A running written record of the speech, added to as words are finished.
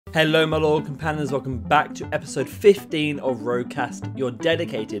Hello my loyal companions, welcome back to episode 15 of RogueCast, your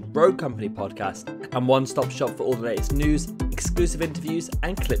dedicated Rogue Company podcast and one-stop shop for all the latest news, exclusive interviews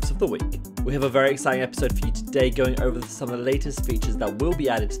and clips of the week. We have a very exciting episode for you today, going over some of the latest features that will be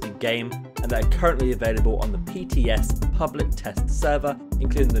added to the game and that are currently available on the PTS public test server,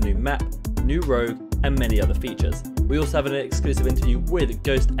 including the new map, new rogue and many other features. We also have an exclusive interview with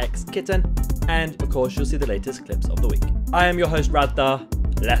GhostxKitten, and of course you'll see the latest clips of the week. I am your host Radthar.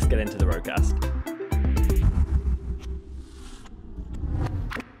 Let's get into the RogueCast.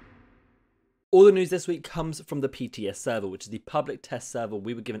 All the news this week comes from the PTS server, which is the public test server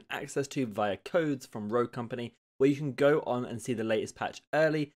we were given access to via codes from Rogue Company, where you can go on and see the latest patch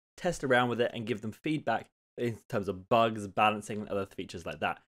early, test around with it and give them feedback in terms of bugs, balancing and other features like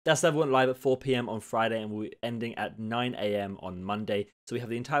that. That server went live at 4 PM on Friday and will be ending at 9 AM on Monday, so we have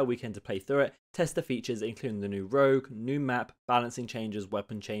the entire weekend to play through it, test the features including the new rogue, new map, balancing changes,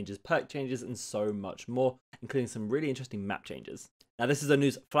 weapon changes, perk changes and so much more, including some really interesting map changes. Now this is a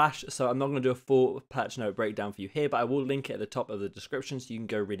news flash, so I'm not going to do a full patch note breakdown for you here, but I will link it at the top of the description so you can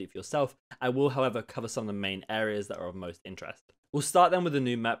go read it for yourself. I will however cover some of the main areas that are of most interest. We'll start then with the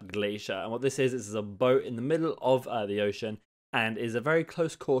new map Glacier, and what this is a boat in the middle of the ocean, and is a very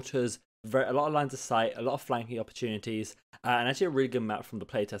close quarters, a lot of lines of sight, a lot of flanking opportunities, and actually a really good map from the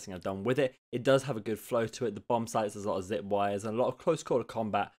playtesting I've done with it. It does have a good flow to it, the bomb sites, there's a lot of zip wires, and a lot of close quarter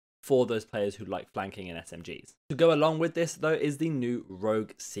combat for those players who like flanking and SMGs. To go along with this though is the new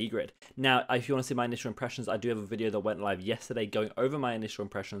rogue Sigrid. Now if you want to see my initial impressions, I do have a video that went live yesterday going over my initial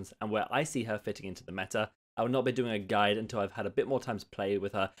impressions and where I see her fitting into the meta. I will not be doing a guide until I've had a bit more time to play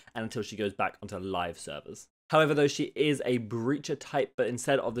with her and until she goes back onto live servers. However, though, she is a breacher type, but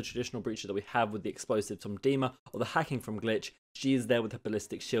instead of the traditional breacher that we have with the explosives from Dima or the hacking from Glitch, she is there with her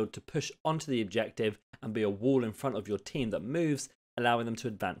ballistic shield to push onto the objective and be a wall in front of your team that moves, allowing them to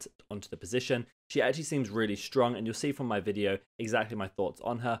advance onto the position. She actually seems really strong, and you'll see from my video exactly my thoughts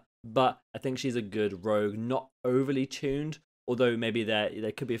on her, but I think she's a good rogue, not overly tuned, although maybe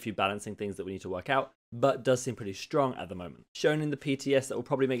there could be a few balancing things that we need to work out, but does seem pretty strong at the moment. Shown in the PTS that will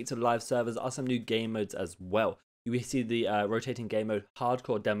probably make it to the live servers are some new game modes as well. We see the rotating game mode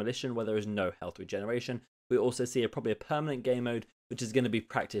Hardcore Demolition, where there is no health regeneration. We also see probably a permanent game mode, which is going to be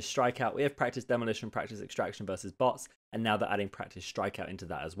Practice Strikeout. We have Practice Demolition, Practice Extraction versus bots, and now they're adding Practice Strikeout into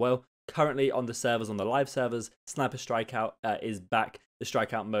that as well. Currently on the servers, on the live servers, Sniper Strikeout is back, the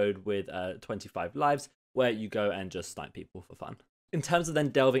Strikeout mode with 25 lives, where you go and just snipe people for fun. In terms of then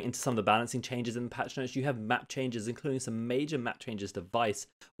delving into some of the balancing changes in the patch notes, you have map changes, including some major map changes to Vice,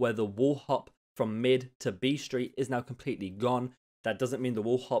 where the wall hop from mid to B Street is now completely gone. That doesn't mean the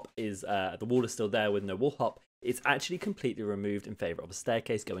wall hop is, the wall is still there with no wall hop. It's actually completely removed in favor of a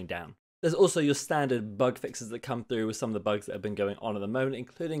staircase going down. There's also your standard bug fixes that come through with some of the bugs that have been going on at the moment,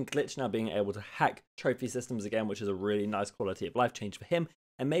 including Glitch now being able to hack trophy systems again, which is a really nice quality of life change for him,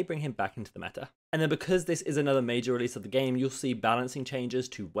 and may bring him back into the meta. And then because this is another major release of the game, you'll see balancing changes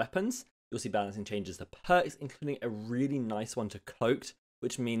to weapons, you'll see balancing changes to perks, including a really nice one to Cloaked,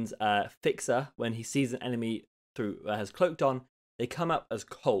 which means Fixer, when he sees an enemy has Cloaked on, they come up as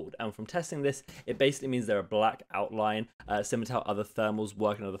cold, and from testing this, it basically means they're a black outline, similar to how other thermals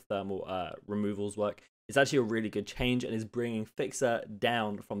work and other thermal removals work. It's actually a really good change and is bringing Fixer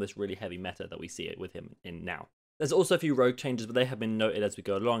down from this really heavy meta that we see it with him in now. There's also a few rogue changes, but they have been noted as we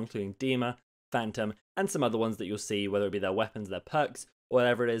go along, including Dima, Phantom, and some other ones that you'll see, whether it be their weapons, their perks, or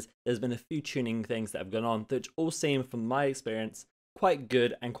whatever it is. There's been a few tuning things that have gone on, which all seem, from my experience, quite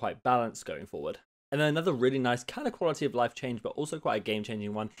good and quite balanced going forward. And then another really nice kind of quality of life change, but also quite a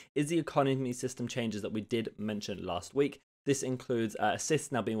game-changing one, is the economy system changes that we did mention last week. This includes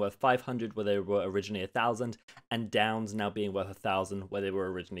assists now being worth 500 where they were originally 1,000, and downs now being worth 1,000 where they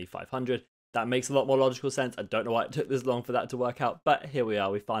were originally 500. That makes a lot more logical sense. I don't know why it took this long for that to work out, but here we are,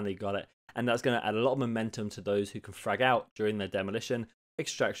 we finally got it. And that's going to add a lot of momentum to those who can frag out during their demolition,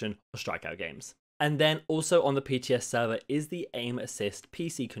 extraction, or strikeout games. And then also on the PTS server is the aim assist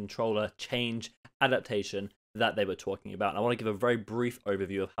PC controller change adaptation that they were talking about. And I want to give a very brief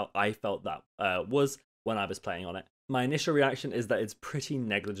overview of how I felt that was when I was playing on it. My initial reaction is that it's pretty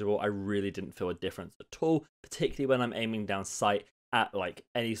negligible. I really didn't feel a difference at all, particularly when I'm aiming down sight at like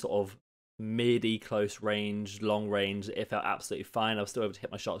any sort of midi close range, long range. It felt absolutely fine. I was still able to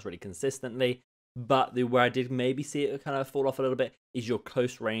hit my shots really consistently, but where I did maybe see it kind of fall off a little bit is your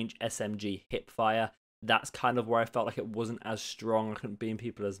close range SMG hip fire. That's kind of where I felt like it wasn't as strong. I couldn't beam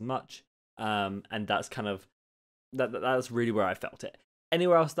people as much, and that's kind of that's really where I felt it.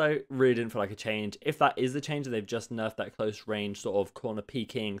 Anywhere else though, really didn't feel like a change. If that is the change, they've just nerfed that close range sort of corner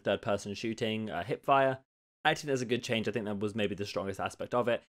peeking, third person shooting, hip fire. I think there's a good change. I think that was maybe the strongest aspect of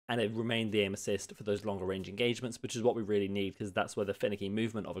it, and it remained the aim assist for those longer range engagements, which is what we really need, because that's where the finicky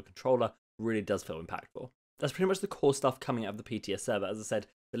movement of a controller really does feel impactful. That's pretty much the core stuff coming out of the PTS server. As I said,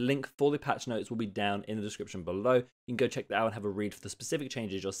 the link for the patch notes will be down in the description below. You can go check that out and have a read for the specific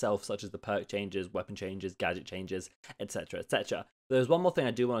changes yourself, such as the perk changes, weapon changes, gadget changes, etc, etc. There's one more thing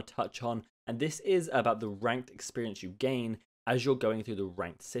I do want to touch on, and this is about the ranked experience you gain as you're going through the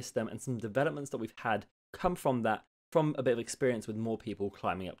ranked system, and some developments that we've had come from that, from a bit of experience with more people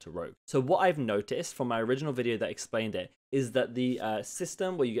climbing up to Rogue. So what I've noticed from my original video that explained it is that the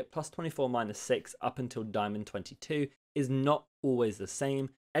system where you get plus 24 minus 6 up until Diamond 22 is not always the same.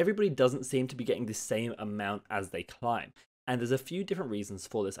 Everybody doesn't seem to be getting the same amount as they climb. And there's a few different reasons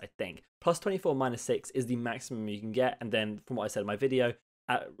for this, I think. Plus 24 minus 6 is the maximum you can get, and then from what I said in my video,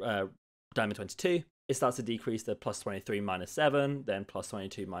 at Diamond 22, it starts to decrease to plus 23 minus 7, then plus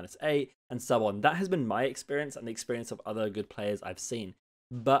 22 minus 8, and so on. That has been my experience and the experience of other good players I've seen.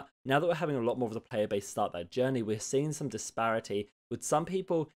 But now that we're having a lot more of the player base start that journey, we're seeing some disparity with some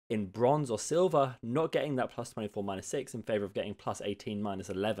people in bronze or silver not getting that plus 24 minus 6 in favor of getting plus 18 minus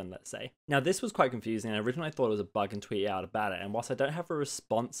 11, let's say. Now, this was quite confusing, and originally I thought it was a bug and tweeted out about it, and whilst I don't have a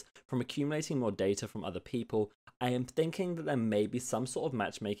response from accumulating more data from other people, I am thinking that there may be some sort of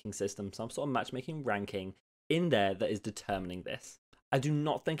matchmaking system, some sort of matchmaking ranking in there that is determining this. I do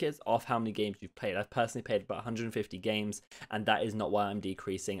not think it's off how many games you've played. I've personally played about 150 games, and that is not why I'm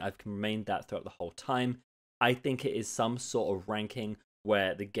decreasing. I've remained that throughout the whole time. I think it is some sort of ranking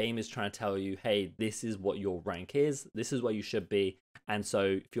where the game is trying to tell you, hey, this is what your rank is, this is where you should be, and so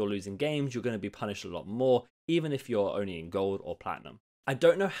if you're losing games, you're going to be punished a lot more, even if you're only in gold or platinum. I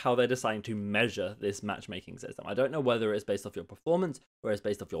don't know how they're deciding to measure this matchmaking system. I don't know whether it's based off your performance, or it's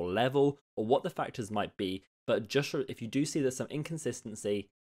based off your level, or what the factors might be, but just if you do see there's some inconsistency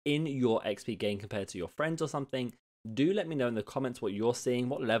in your XP gain compared to your friends or something, do let me know in the comments what you're seeing,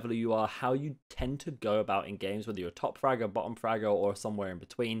 what level you are, how you tend to go about in games, whether you're a top fragger, bottom fragger, or somewhere in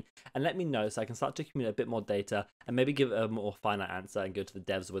between, and let me know so I can start to accumulate a bit more data and maybe give a more final answer and go to the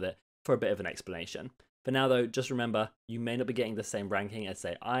devs with it for a bit of an explanation. For now though, just remember, you may not be getting the same ranking as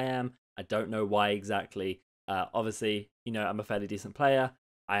say I am. I don't know why exactly. Obviously, you know, I'm a fairly decent player.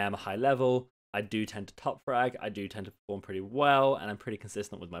 I am a high level. I do tend to top frag. I do tend to perform pretty well, and I'm pretty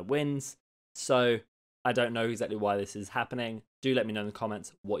consistent with my wins. So I don't know exactly why this is happening. Do let me know in the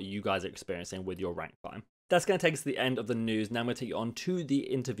comments what you guys are experiencing with your rank climb. That's going to take us to the end of the news. Now I'm going to take you on to the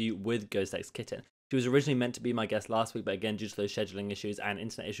interview with GhostxKitten. She was originally meant to be my guest last week, but again, due to those scheduling issues and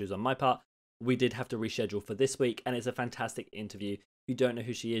internet issues on my part, we did have to reschedule for this week, and it's a fantastic interview. If you don't know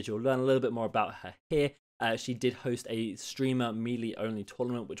who she is, you'll learn a little bit more about her here. She did host a streamer melee only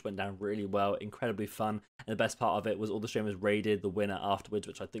tournament, which went down really well, incredibly fun. And the best part of it was all the streamers raided the winner afterwards,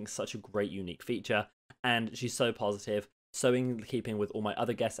 which I think is such a great, unique feature. And she's so positive, so in keeping with all my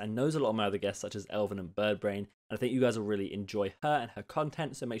other guests, and knows a lot of my other guests, such as Elvin and Birdbrain. And I think you guys will really enjoy her and her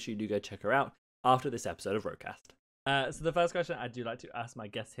content, so make sure you do go check her out after this episode of RogueCast. So the first question I do like to ask my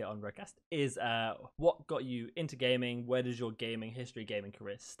guests here on RogueCast is, what got you into gaming? Where does your gaming history, gaming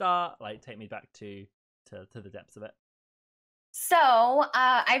career start? Like, take me back to the depths of it. So,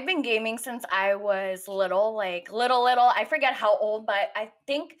 I've been gaming since I was little, like little. I forget how old, but I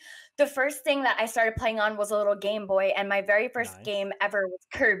think the first thing that I started playing on was a little Game Boy, and my very first Nice. game ever was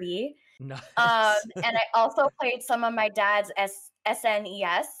Kirby. Nice. And I also played some of my dad's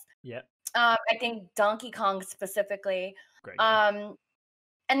SNES. Yep. I think Donkey Kong specifically. Great game.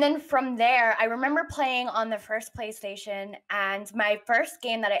 And then from there, I remember playing on the first PlayStation, and my first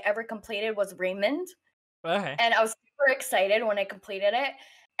game that I ever completed was Raymond. Okay. And I was super excited when I completed it.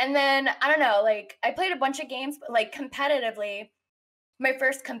 And then, I don't know, like, I played a bunch of games, but, like, competitively, my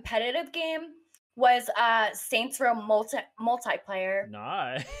first competitive game was Saints Row multiplayer.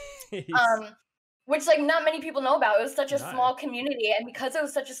 Nice. Which, like, not many people know about. It was such a small community, and because it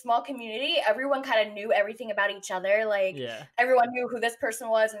was such a small community, everyone kind of knew everything about each other. Like, everyone knew who this person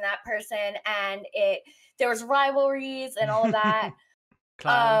was and that person, and there was rivalries and all of that.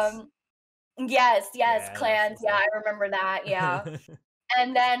 Clans. Yes, clans. Yeah, I remember that. Yeah.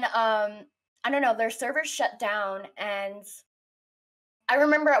 And then I don't know, their servers shut down, and I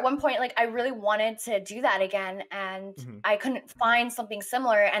remember at one point, like, I really wanted to do that again, and I couldn't find something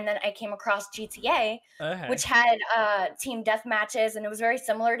similar, and then I came across GTA, which had team death matches, and it was very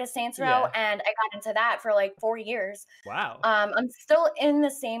similar to Saints Row, and I got into that for like 4 years. Wow. I'm still in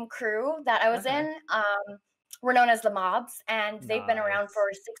the same crew that I was in. We're known as the Mobs, and they've been around for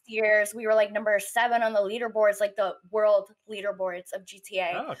 6 years. We were like number 7 on the leaderboards, like the world leaderboards of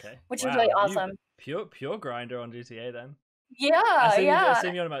GTA. Oh, okay. Which was really awesome. Pure grinder on GTA then. Yeah, I yeah.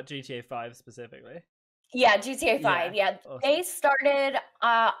 assume you're on about GTA 5 specifically. Yeah, GTA 5. Yeah. Yeah, Awesome. they started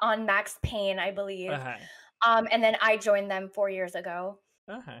on Max Payne, I believe. Okay. And then I joined them 4 years ago.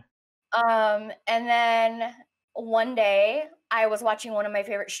 Okay. And then one day I was watching one of my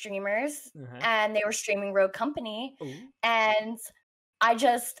favorite streamers, Okay. and they were streaming Rogue Company, Ooh. and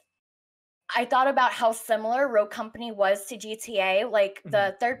I thought about how similar Rogue Company was to GTA, like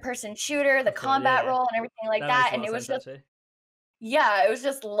the third person shooter, the Of course, combat yeah. role, and everything like That makes that. a lot And of it was sense, just, actually. yeah, it was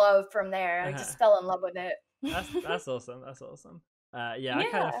just love from there. I just fell in love with it. That's awesome. That's awesome. Yeah,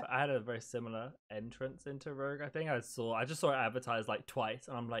 Yeah. I had a very similar entrance into Rogue. I think I just saw it advertised like twice,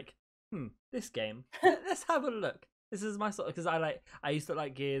 and I'm like, this game. Let's have a look. This is my sort of, because I used to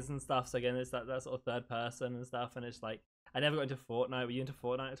like Gears and stuff. So again, it's that sort of third person and stuff, and it's like I never got into Fortnite. Were you into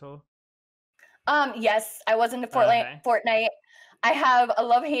Fortnite at all? Yes, I was into Okay. Fortnite. I have a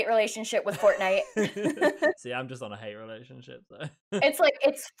love-hate relationship with Fortnite. See, I'm just on a hate relationship, so. It's like,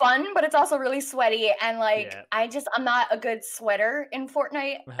 it's fun, but it's also really sweaty, and like Yeah. I'm not a good sweater in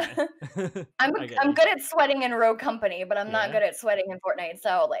Fortnite. Okay. I'm I get I'm you. good at sweating in Rogue Company, but I'm not Yeah. good at sweating in Fortnite.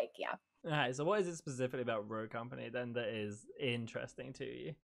 So like, yeah. Alright, so what is it specifically about Rogue Company then that is interesting to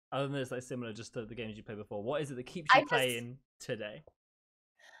you? Other than it's like similar just to the games you played before, what is it that keeps you I just playing today?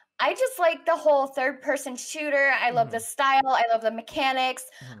 I just like the whole third person shooter. I love the Mm-hmm. style. I love the mechanics.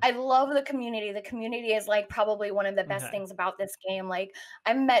 Mm-hmm. I love the community. The community is like probably one of the best Okay. things about this game. Like,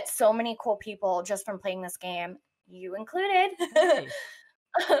 I've met so many cool people just from playing this game, you included. Hey.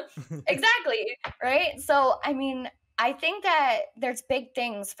 Exactly, right? So, I mean, I think that there's big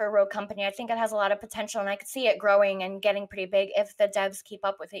things for Rogue Company. I think it has a lot of potential, and I could see it growing and getting pretty big if the devs keep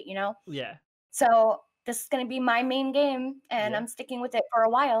up with it, you know? Yeah. So, this is going to be my main game, and Yeah. I'm sticking with it for a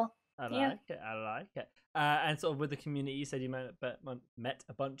while. I Yeah. like it. I like it. And sort of with the community, you said you met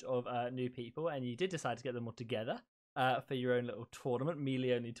a bunch of new people, and you did decide to get them all together for your own little tournament,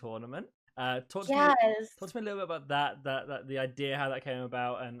 melee only tournament. Talk to me. Yes. Talk to me a little bit about that the idea, how that came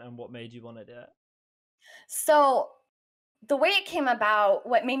about, and what made you want to do it. So, the way it came about,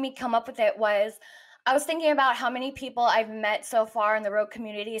 what made me come up with it was I was thinking about how many people I've met so far in the Rogue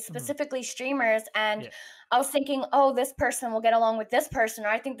community, Mm-hmm. specifically streamers, and Yeah. I was thinking, oh, this person will get along with this person, or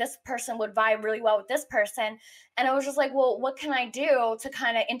I think this person would vibe really well with this person. And I was just like, well, what can I do to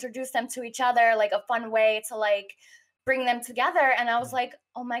kind of introduce them to each other, like a fun way to like bring them together? And I was like,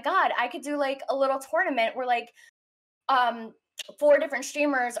 oh my God, I could do like a little tournament where like um 4 different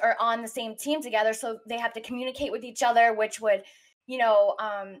streamers are on the same team together, so they have to communicate with each other, which would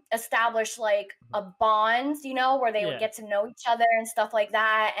establish like a bond, where they would Yeah. get to know each other and stuff like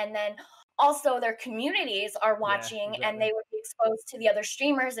that. And then also their communities are Yeah. watching, and Exactly. they would be exposed to the other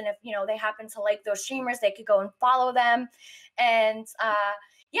streamers, and if they happen to like those streamers, they could go and follow them. And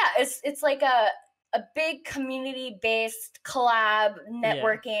yeah, it's like a big community based collab Yeah.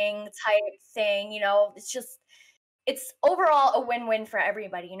 networking type thing. It's overall a win-win for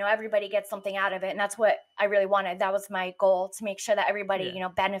everybody. Everybody gets something out of it, and that's what I really wanted. That was my goal, to make sure that everybody, Yeah.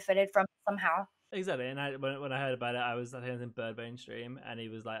 benefited from it somehow. Exactly. And when I heard about it, I was at him in Birdbane stream, and he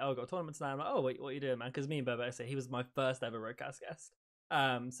was like, "Oh, I've got a tournament tonight." I'm like, "Oh, wait, what are you doing, man?" Because me and Birdbane, he was my first ever RogueCast guest.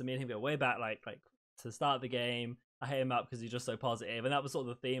 So me and him go way back, like to start the game. I hit him up because he's just so positive, and that was sort of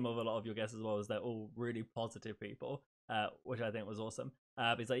the theme of a lot of your guests as well. Is they're all really positive people, which I think was awesome.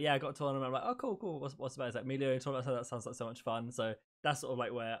 But he's like, "Yeah, I got a tournament." I'm like, "Oh, cool. What's about?" It's like Melio tournament. So that sounds like so much fun. So that's sort of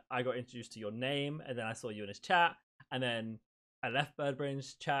like where I got introduced to your name, and then I saw you in his chat, and then I left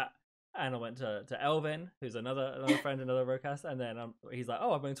Birdbrain's chat, and I went to Elvin, who's another friend, another RogueCast, and then he's like,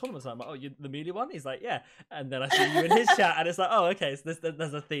 "Oh, I'm going to tournaments." I'm like, "Oh, you the media one?" He's like, "Yeah," and then I see you in his chat, and it's like, "Oh, okay, so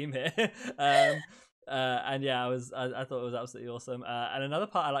there's a theme here." And yeah, I thought it was absolutely awesome. And another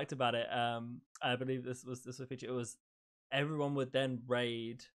part I liked about it, I believe this was feature. It was everyone would then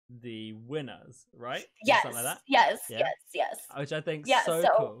raid the winners, right? Yes, Something like that. yes, Yeah, yes, yes. which I think Yeah, so so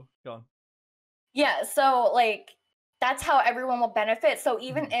cool. Go on. yeah, so like that's how everyone will benefit. So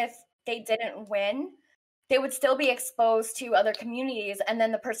even Mhm. if they didn't win, they would still be exposed to other communities, and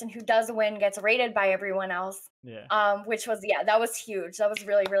then the person who does win gets rated by everyone else. Yeah. Which was, yeah, that was huge. That was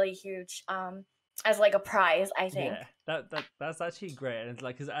really, really huge. As like a prize, I think. Yeah, that's actually great, and it's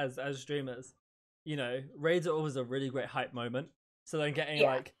like, because as streamers, raids are always a really great hype moment. So then getting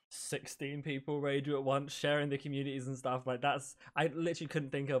Yeah. like 16 people raid you at once, sharing the communities and stuff, like I literally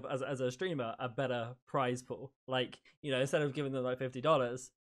couldn't think of as a streamer a better prize pool. Like, instead of giving them like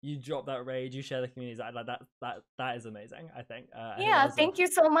 $50, you drop that raid, you share the communities. Like that is amazing. I think. I think that Yeah, was thank you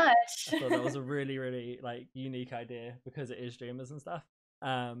so much. I thought that was a really really like unique idea because it is streamers and stuff.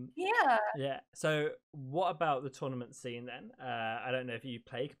 Yeah. Yeah. So, what about the tournament scene then? I don't know if you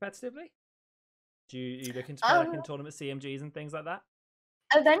play competitively. Do you look into play like Um, in tournament CMGs and things like that?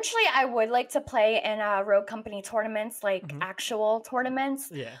 Eventually, I would like to play in Rogue Company tournaments, like Mhm. actual tournaments.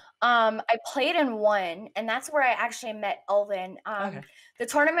 Yeah. I played in one, and that's where I actually met Elvin. Okay. The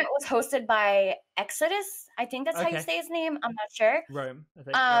tournament was hosted by Exodus. I think that's how you Okay. say his name. I'm not sure. Rome, I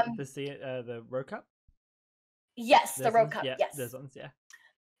think. The Rogue Cup. Yes, the Those Rogue ones, Cup. yeah. Those Yes. ones,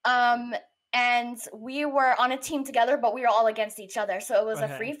 yeah. And we were on a team together, but we were all against each other. So it was a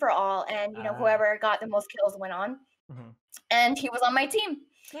Okay. free for all, and whoever got the most kills went on. Mhm. And he was on my team.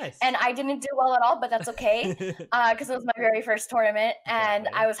 Nice. And I didn't do well at all, but that's okay, because it was my very first tournament, and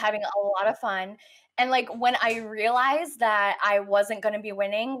Exactly. I was having a lot of fun. And like when I realized that I wasn't going to be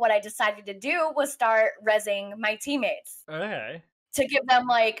winning, what I decided to do was start rezzing my teammates Okay. to give them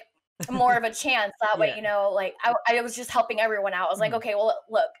like more of a chance. That way, Yeah. like I was just helping everyone out. I was like, Mhm. okay, well,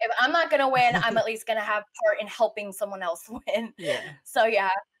 look, if I'm not going to win, I'm at least going to have part in helping someone else win. Yeah. So yeah,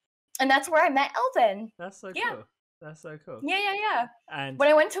 and that's where I met Elvin. That's so Yeah. cool. That's so cool. Yeah. And When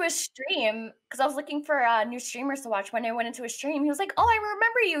I went to his stream, because I was looking for new streamers to watch, when I went into his stream, he was like, "Oh, I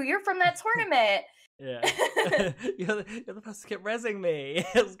remember you. You're from that tournament." yeah. you're the person to keep rezzing me.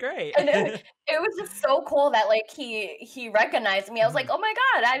 It was great. And it was just so cool that like he recognized me. I was like, "Oh my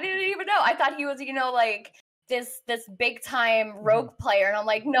god, I didn't even know. I thought he was, like this big time rogue player." And I'm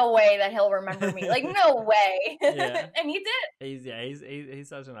like, "No way that he'll remember me. Like, no way." Yeah. And he did. He's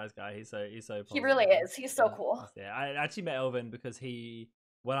such a nice guy. He's so positive. He really is. He's so cool. Yeah, I actually met Elvin because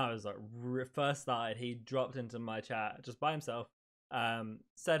when I was like first started, he dropped into my chat just by himself.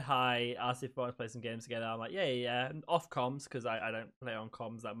 Said hi, asked if I want to play some games together. I'm like, yeah. And off comms, because I don't play on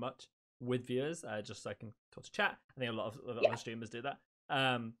comms that much with viewers, just so I can talk to chat. I think a lot of other streamers do that.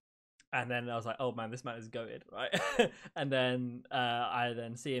 And then I was like, oh man, this man is goated, right? And then I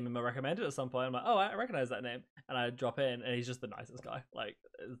then see him in my recommended at some point. I'm like, oh, I recognize that name. And I drop in, and he's just the nicest guy. Like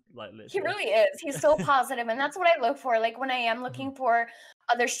literally. He really is. He's so positive, and that's what I look for. Like when I am looking for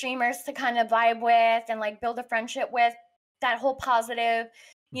other streamers to kind of vibe with and like build a friendship with, that whole positive,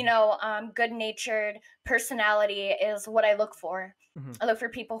 good-natured personality is what I look for. I look for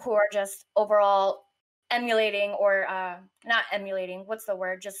people who are just overall emulating or not emulating. What's the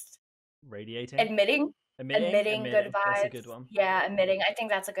word? Just radiating. Admitting good vibes. That's a good one. Yeah, admitting. I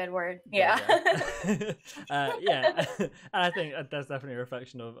think that's a good word. Yeah. Yeah. And I think that's definitely a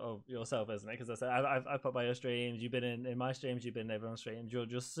reflection of yourself, isn't it? Because I said I've put by your streams. You've been in my streams. You've been in everyone's streams. You're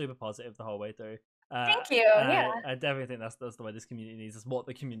just super positive the whole way through. Thank you. Yeah. I definitely think that's the way this community needs. That's what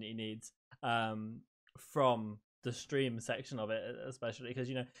the community needs. From the stream section of it, especially because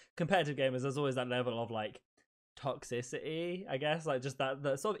competitive gamers, there's always that level of like toxicity, I guess, like just that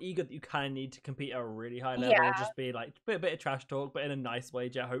sort of ego that you kind of need to compete at a really high level. Just be like a bit of trash talk, but in a nice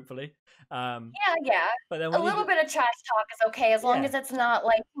way, hopefully. Yeah. But then a little bit of trash talk is okay, as long as it's not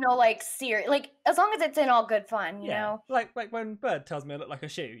like like serious. Like as long as it's in all good fun, you know. Like when Bird tells me I look like a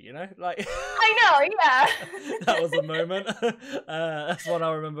shoe, like. I know, yeah. That was a moment. That's what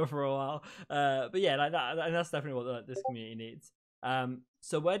I remember for a while. But yeah, like that, and that's definitely what this community needs.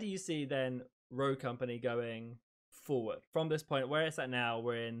 So where do you see then Rogue Company going forward from this point where it's at now?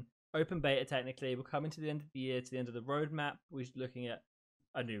 We're in open beta technically. We're coming to the end of the year, to the end of the roadmap. We're looking at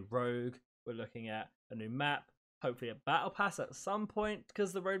a new rogue. We're looking at a new map, hopefully a battle pass at some point,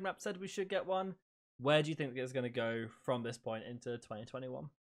 because the roadmap said we should get one. Where do you think it's going to go from this point into 2021?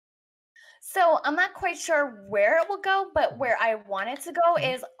 So I'm not quite sure where it will go, but where I want it to go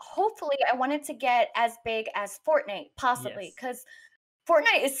is hopefully I want it to get as big as Fortnite, possibly, because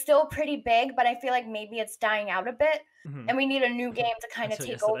Fortnite is still pretty big, but I feel like maybe it's dying out a bit, and we need a new game to kind of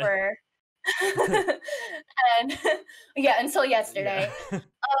take over. And until yesterday.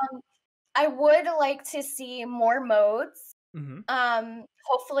 I would like to see more modes.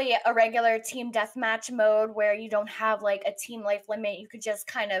 Hopefully a regular team deathmatch mode where you don't have like a team life limit. You could just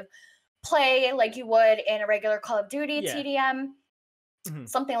kind of play like you would in a regular Call of Duty TDM,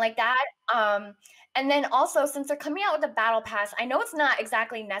 something like that. And then also, since they're coming out with a battle pass, I know it's not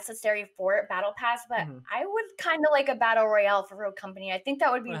exactly necessary for battle pass, but I would kind of like a battle royale for Rogue Company. I think that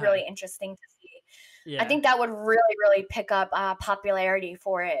would be really interesting to see. I think that would really, really pick up popularity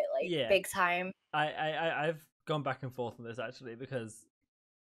for it, like big time. I've gone back and forth on this actually, because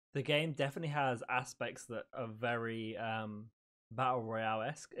the game definitely has aspects that are very battle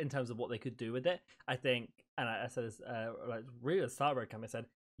royale-esque in terms of what they could do with it. I think, and I said this like really at the start of Rogue Company, I said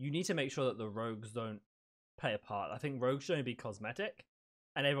you need to make sure that the rogues don't play a part. I think rogues should only be cosmetic,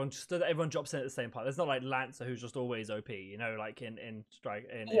 and everyone drops in at the same part. There's not like Lancer who's just always OP, like in Strike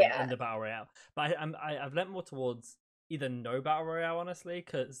in the battle royale. But I've leant more towards either no battle royale, honestly,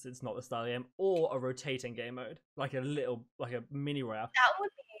 because it's not the style of the game, or a rotating game mode, like a mini royale. That would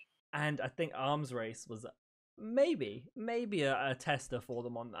be. And I think Arms Race was maybe a tester for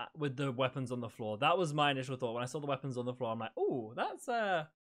them on that with the weapons on the floor. That was my initial thought when I saw the weapons on the floor. I'm like, oh, that's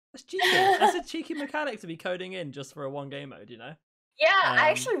cheeky. That's a cheeky mechanic to be coding in just for a one game mode, you know? Yeah, I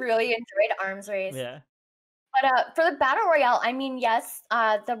actually really enjoyed Arms Race. Yeah. But for the Battle Royale, I mean, yes,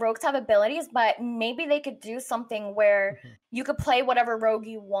 the rogues have abilities, but maybe they could do something where you could play whatever rogue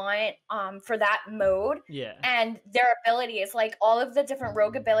you want for that mode. Yeah. And their abilities, like all of the different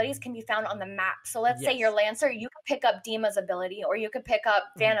rogue abilities can be found on the map. So let's say you're Lancer, you could pick up Dima's ability, or you could pick up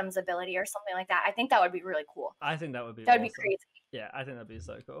Phantom's ability or something like that. I think that would be really cool. I think that would be That would be crazy. Yeah, I think that'd be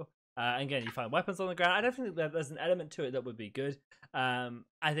so cool. Again, you find weapons on the ground. I definitely think there's an element to it that would be good.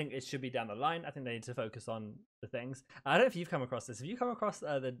 I think it should be down the line. I think they need to focus on the things. I don't know if you've come across this. Have you come across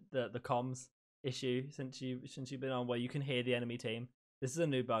the comms issue since you've been on, where you can hear the enemy team? This is a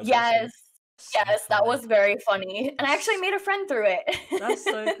new bug. Yes, that was very funny, and I actually made a friend through it. That's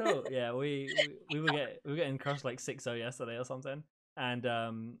so cool. Yeah, we were getting crushed like 6-0 yesterday or something, and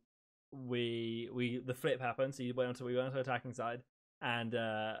the flip happened. So we went onto the attacking side, and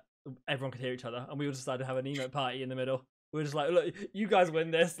everyone could hear each other, and we all decided to have an emote party in the middle. We were just like, look, you guys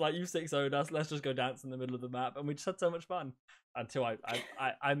win this, like you 6-0'd us, let's just go dance in the middle of the map, and we just had so much fun. Until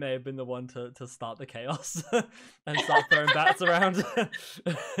I may have been the one to start the chaos and start throwing bats around.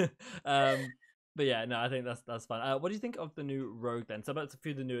 But yeah, no, I think that's fun. What do you think of the new rogue then? So that's a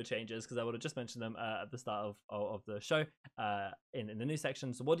few of the newer changes, because I would have just mentioned them at the start of the show in the new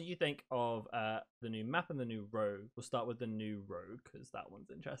section. So what do you think of the new map and the new rogue? We'll start with the new rogue, because that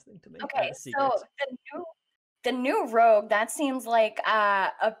one's interesting to me. Okay, so the new rogue, that seems like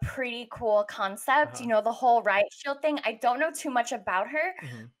a pretty cool concept. You know, the whole riot shield thing. I don't know too much about her,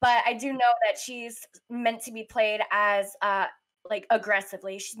 but I do know that she's meant to be played as like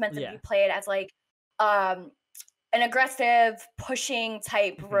aggressively. She's meant to be played as like an aggressive pushing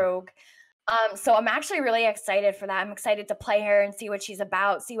type rogue. So I'm actually really excited for that. I'm excited to play her and see what she's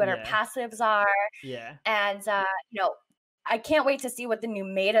about, see what her passives are. Yeah. And you know, I can't wait to see what the new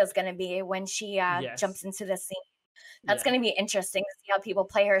meta is going to be when she jumps into the scene. That's going to be interesting to see how people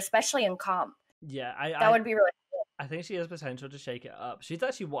play her, especially in comp. Yeah, that would be really cool. I think she has potential to shake it up. She's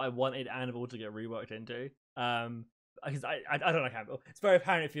actually what I wanted Annabelle to get reworked into. Because I don't like Anvil. It's very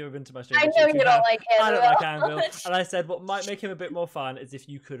apparent if you've ever been to my stream. I know you don't like Anvil. I don't like Anvil. And I said what might make him a bit more fun is if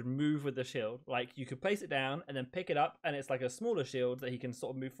you could move with the shield. Like, you could place it down and then pick it up, and it's like a smaller shield that he can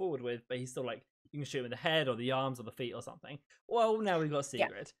sort of move forward with, but he's still like, you can shoot him in the head or the arms or the feet or something. Well, now we've got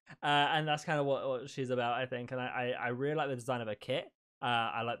Sigrid. And that's kind of what she's about, I think. And I really like the design of her kit.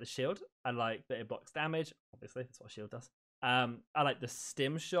 I like the shield. I like that it blocks damage. Obviously, that's what a shield does. I like the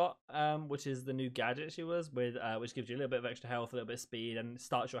stim shot, which is the new gadget she was with, which gives you a little bit of extra health, a little bit of speed, and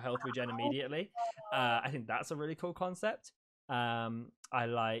starts your health regen immediately. I think that's a really cool concept. I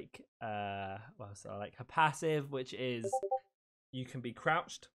like I like her passive, which is you can be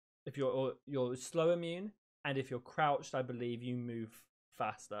crouched if you're slow immune, and if you're crouched, I believe you move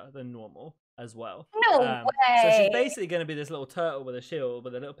faster than normal as well. No way. So she's basically going to be this little turtle with a shield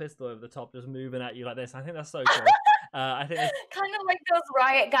with a little pistol over the top, just moving at you like this. I think that's so cool. I think it's kind of like those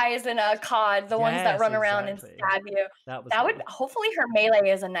riot guys in a COD, the ones that run around and stab you. That would hopefully her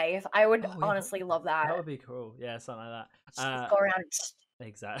melee is a knife. I would honestly love that. That would be cool. Yeah, something like that. Just go around.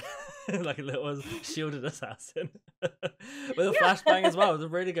 Exactly, like a little shielded assassin with a flashbang as well. It was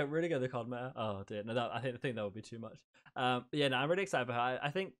really good the COD meta. Oh dear, no, I think that would be too much. But yeah, no, I'm really excited for her. I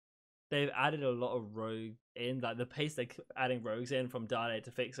think they've added a lot of rogue in, like the pace they're adding rogues in from Dale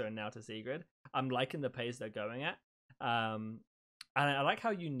to Fixer and now to Sigrid. I'm liking the pace they're going at. And I like how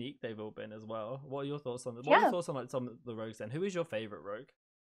unique they've all been as well. What are your thoughts on What are your thoughts on like some of the rogues then? Who is your favorite rogue?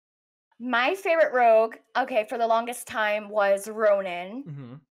 My favorite rogue, okay, for the longest time was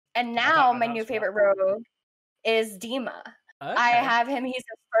Ronan. And now my new favorite rogue is Dima. Okay. I have him. He's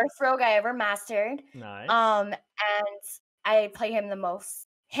the first rogue I ever mastered. Nice. And I play him the most.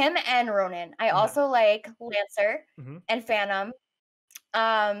 Him and Ronan. I also like Lancer and Phantom.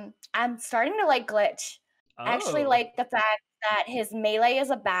 I'm starting to like Glitch. I actually like the fact that his melee is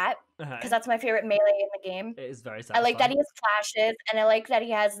a bat, because that's my favorite melee in the game. It is very satisfying. I like that he has flashes, and I like that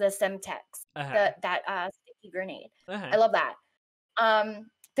he has the Semtex, that sticky grenade. I love that.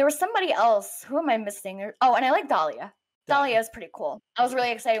 There was somebody else. Who am I missing? Oh, and I like Dahlia. Dahlia is pretty cool. I was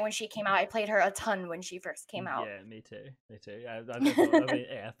really excited when she came out. I played her a ton when she first came out. Yeah, me too. Yeah, I mean,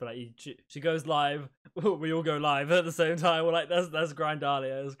 yeah, but like she goes live. We all go live at the same time. We're like, that's grind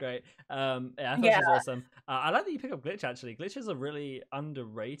Dahlia. It's great. Yeah, I thought she was awesome. I like that you pick up Glitch. Actually, Glitch is a really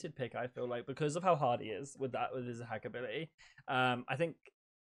underrated pick. I feel like, because of how hard he is with his hack ability. I think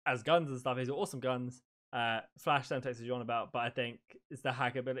as guns and stuff, he's got awesome guns. Flash Semtex is you on about, but I think it's the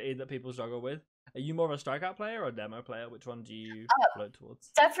hack ability that people struggle with. Are you more of a strikeout player or a demo player? Which one do you float towards?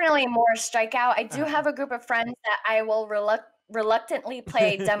 Definitely more strikeout. I do have a group of friends that I will reluctantly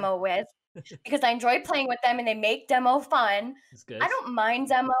play demo with because I enjoy playing with them and they make demo fun. That's good. I don't mind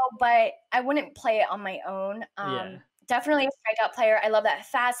demo, but I wouldn't play it on my own. Definitely a strikeout player. I love that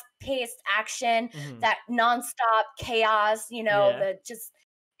fast-paced action, that nonstop chaos. You know,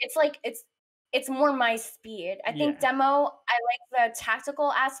 it's more my speed. I think demo. I like the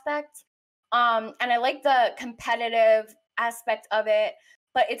tactical aspect, and I like the competitive aspect of it,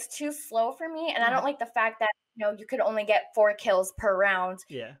 but it's too slow for me, and I don't like the fact that you could only get 4 kills per round.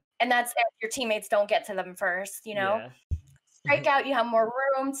 Yeah. And that's if your teammates don't get to them first. Strikeout, you have more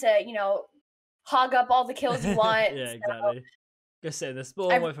room to hog up all the kills you want. Yeah, exactly. Go sit in the spawn,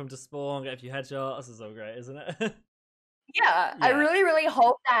 wait for them to spawn, get a few headshots. This is all great, isn't it? Yeah, I really, really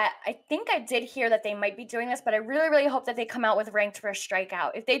hope that. I think I did hear that they might be doing this, but I really, really hope that they come out with ranked for a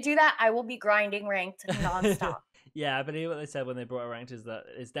strikeout. If they do that, I will be grinding ranked nonstop. Yeah, I believe what they said when they brought a ranked is that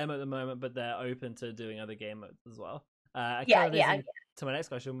it's demo at the moment, but they're open to doing other game modes as well. To my next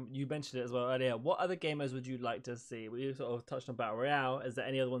question, you mentioned it as well earlier. What other game modes would you like to see? We sort of touched on Battle Royale. Is there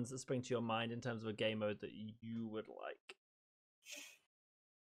any other ones that spring to your mind in terms of a game mode that you would like?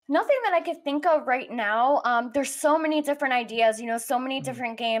 Nothing that I could think of right now. There's so many different ideas. So many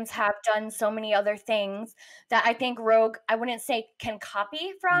different games have done so many other things that I think Rogue, I wouldn't say can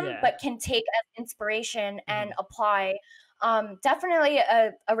copy from, but can take as inspiration and apply. Definitely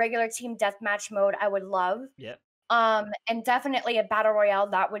a regular team deathmatch mode I would love. Yep. And definitely a battle royale,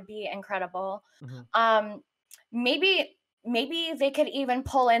 that would be incredible. Maybe they could even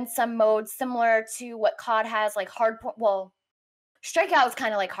pull in some modes similar to what COD has, like hardpoint. Well, strikeout is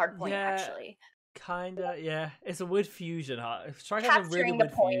kind of like hardpoint, actually. Kinda, yeah. It's a weird fusion. Strikeout's a really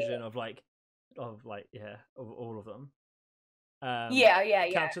weird fusion of all of them.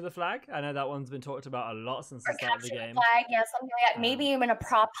 Capture the flag. I know that one's been talked about a lot since the start of the game. Flag, yeah, something like that. Maybe even a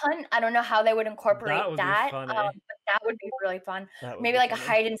prop hunt. I don't know how they would incorporate that. Be funny. But that would be really fun. Maybe like funny. A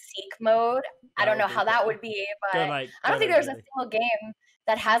hide and seek mode. I don't know how that would be, but I don't think there's a single game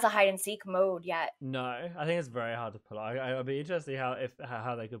that has a hide and seek mode yet. No, I think it's very hard to pull out. I'd be interested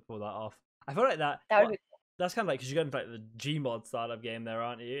how they could pull that off. I feel like that would be cool. That's kind of like, because you're going to like the Gmod startup game there,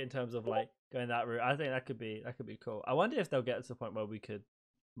 aren't you? In terms of like going that route, I think that could be cool. I wonder if they'll get to the point where we could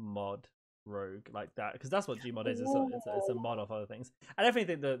mod Rogue like that, because that's what Gmod is. It's a mod of other things. I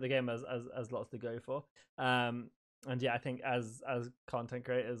definitely think the game has lots to go for. And yeah, I think as content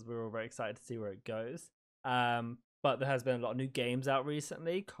creators, we're all very excited to see where it goes. But there has been a lot of new games out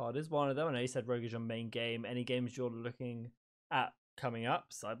recently. COD is one of them. I know you said Rogue is your main game. Any games you're looking at coming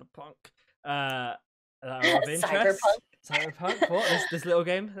up? Cyberpunk. That are of interest. Cyberpunk. What? This little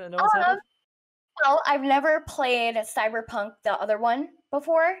game that no one's heard of? Well, I've never played Cyberpunk, the other one,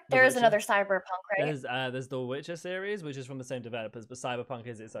 before. There is another Cyberpunk, right? There's the Witcher series, which is from the same developers, but Cyberpunk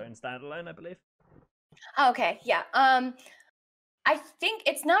is its own standalone, I believe. Okay, yeah. I think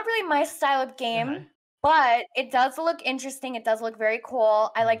it's not really my style of game, but it does look interesting. It does look very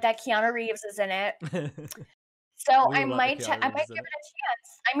cool. I like that Keanu Reeves is in it. So I might give it a chance.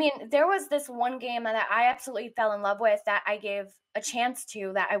 I mean, there was this one game that I absolutely fell in love with that I gave a chance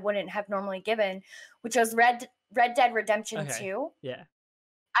to that I wouldn't have normally given, which was Red Dead Redemption 2. Yeah.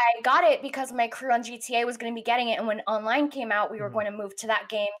 I got it because my crew on GTA was going to be getting it, and when online came out, we were going to move to that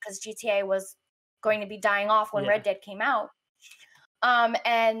game because GTA was going to be dying off when Red Dead came out.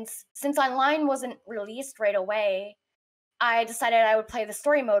 And since online wasn't released right away, I decided I would play the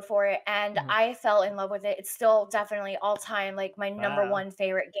story mode for it, and I fell in love with it. It's still definitely all time, like my number one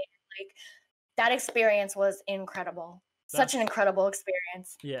favorite game. Like that experience was incredible. Such an incredible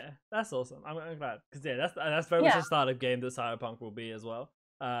experience. Yeah, that's awesome. I'm glad, because that's very much the style of game that Cyberpunk will be as well.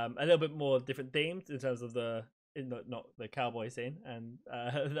 A little bit more different themed in terms of not the cowboy scene, and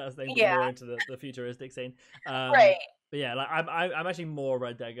that's more into the futuristic scene. Right. But yeah, like I'm actually more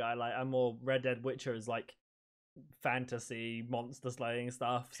Red Dead guy. Like I'm more Red Dead. Witcher is like fantasy monster slaying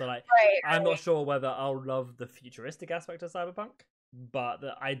stuff, so like I'm not sure whether I'll love the futuristic aspect of Cyberpunk, but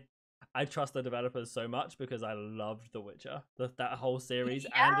I trust the developers so much because I loved The Witcher, that whole series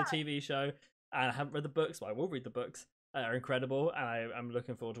and the TV show, and I haven't read the books, but I will read the books. Are incredible, and I'm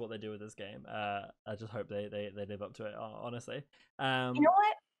looking forward to what they do with this game. I just hope they live up to it, honestly. You know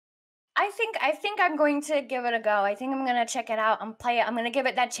what? I think I'm going to give it a go. I think I'm going to check it out and play it. I'm going to give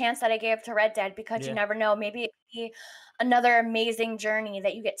it that chance that I gave to Red Dead, because you never know. Maybe it could be another amazing journey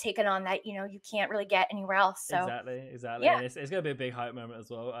that you get taken on that you can't really get anywhere else. So exactly. Yeah. And it's going to be a big hype moment as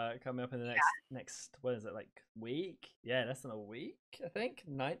well. Coming up in the next what is it, like week? Yeah, less than a week, I think.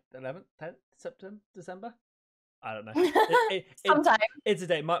 9th, 11th, 10th December. I don't know. Sometime. It's a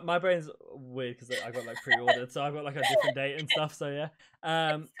date. My brain's weird because I got like pre-ordered, so I've got like a different date and stuff. So yeah,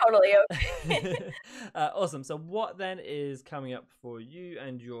 it's totally okay. Awesome. So what then is coming up for you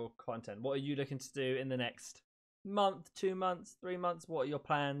and your content? What are you looking to do in the next month, 2 months, 3 months? What are your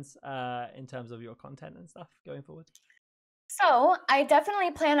plans in terms of your content and stuff going forward? So I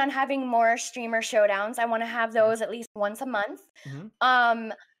definitely plan on having more streamer showdowns. I want to have those at least once a month.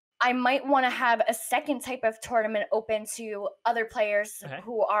 I might want to have a second type of tournament open to other players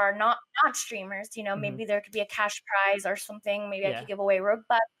who are not streamers. You know, maybe there could be a cash prize or something. Maybe I could give away Rogue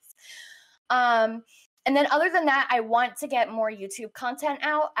Bucks. And then other than that, I want to get more YouTube content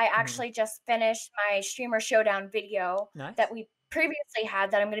out. I actually just finished my streamer showdown video that we previously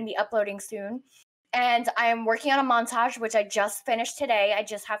had that I'm going to be uploading soon. And I'm working on a montage, which I just finished today. I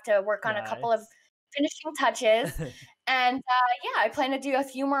just have to work on a couple of finishing touches. And yeah, I plan to do a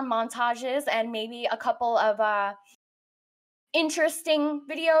few more montages and maybe a couple of interesting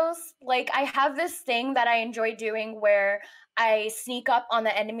videos. Like I have this thing that I enjoy doing where I sneak up on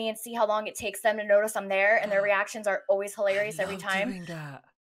the enemy and see how long it takes them to notice I'm there, and their reactions are always hilarious every time. Doing that.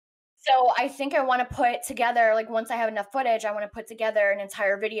 So I think I want to put together, like once I have enough footage, I want to put together an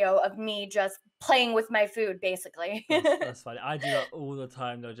entire video of me just playing with my food, basically. That's funny. I do that all the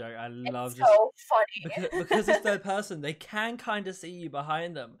time, no joke. I love it's so funny. Because it's third person, they can kind of see you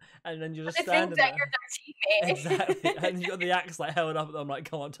behind them, and then you're just standing there. You're their teammate. Exactly, and you got the axe like held up, and I'm like,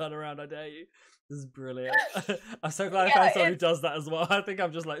 come on, turn around, I dare you. This is brilliant. I'm so glad I found someone who does that as well. I think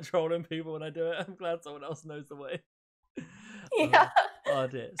I'm just like trolling people when I do it. I'm glad someone else knows the way. Yeah. Oh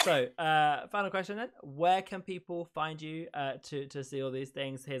dear. So, final question then: where can people find you to see all these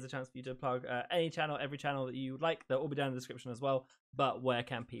things? Here's a chance for you to plug any channel, every channel that you like. They'll all be down in the description as well. But where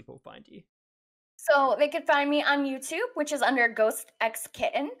can people find you? So they could find me on YouTube, which is under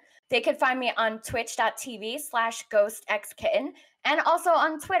GhostxKitten. They could find me on twitch.tv/GhostxKitten, and also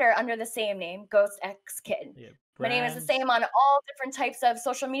on Twitter under the same name, GhostxKitten. Yeah, my name is the same on all different types of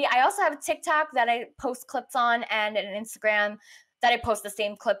social media. I also have a TikTok that I post clips on, and an Instagram that I post the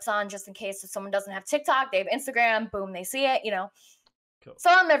same clips on, just in case if someone doesn't have TikTok, they have Instagram, boom, they see it, you know. Cool. So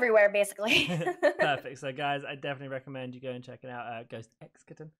I'm everywhere, basically. Perfect. So guys, I definitely recommend you go and check it out,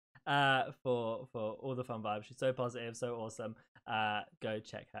 GhostxKitten, for all the fun vibes. She's so positive, so awesome. Go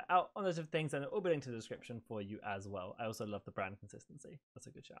check her out on those things, and it'll all be linked to the description for you as well. I also love the brand consistency. That's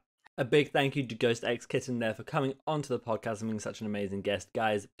a good shout. A big thank you to GhostxKitten there for coming onto the podcast and being such an amazing guest.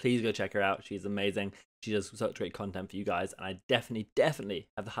 Guys, please go check her out. She's amazing. She does such great content for you guys, and I definitely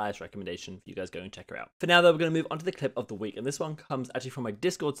have the highest recommendation for you guys. Go and check her out. For now, though, we're going to move on to the clip of the week, and this one comes actually from my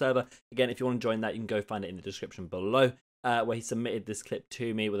Discord server. Again, if you want to join that, you can go find it in the description below, where he submitted this clip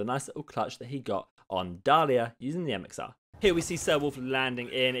to me with a nice little clutch that he got on Dahlia using the MXR. Here we see Serwolf landing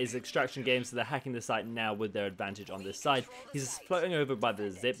in his extraction game, so they're hacking the site now with their advantage on this side. He's floating over by the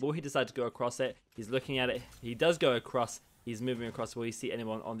zip. Will he decide to go across it? He's looking at it. He does go across. He's moving across. Will he see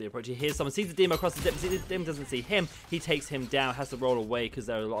anyone on the approach? He hears someone, sees the Demo across the zip. The Demo doesn't see him. He takes him down, has to roll away because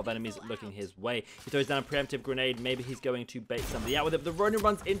there are a lot of enemies looking his way. He throws down a preemptive grenade. Maybe he's going to bait somebody out with it. The Ronin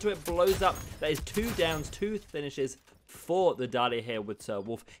runs into it, blows up. That is 2 downs, 2 finishes for the Dahlia here with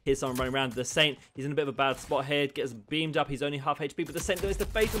Serwolf. Here's someone running around. The Saint, he's in a bit of a bad spot here, gets beamed up. He's only half HP, but the Saint does the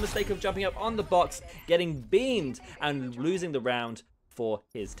fatal mistake of jumping up on the box, getting beamed, and losing the round for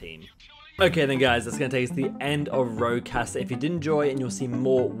his team. Okay then guys, that's going to take us to the end of RogueCast. If you did enjoy and you'll see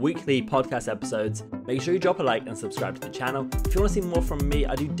more weekly podcast episodes, make sure you drop a like and subscribe to the channel. If you want to see more from me,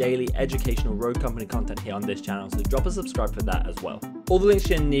 I do daily educational Rogue Company content here on this channel, so drop a subscribe for that as well. All the links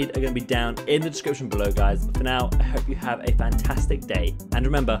you're going to need are going to be down in the description below, guys. But for now, I hope you have a fantastic day. And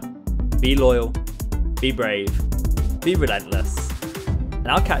remember, be loyal, be brave, be relentless. And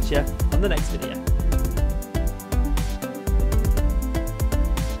I'll catch you on the next video.